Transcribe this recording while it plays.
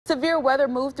Severe weather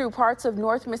moved through parts of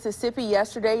North Mississippi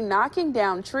yesterday, knocking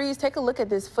down trees. Take a look at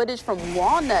this footage from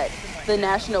Walnut. The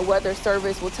National Weather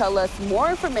Service will tell us more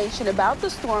information about the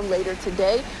storm later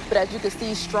today. But as you can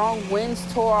see, strong winds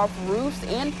tore off roofs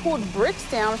and pulled bricks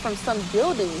down from some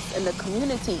buildings in the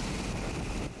community.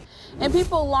 And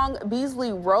people along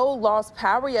Beasley Road lost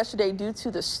power yesterday due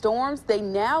to the storms.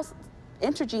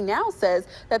 Entergy now says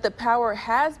that the power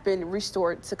has been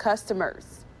restored to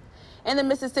customers. And the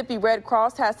Mississippi Red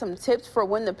Cross has some tips for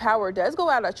when the power does go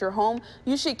out at your home.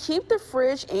 You should keep the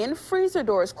fridge and freezer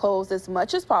doors closed as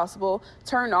much as possible.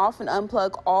 Turn off and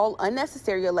unplug all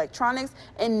unnecessary electronics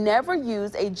and never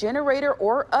use a generator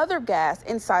or other gas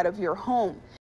inside of your home.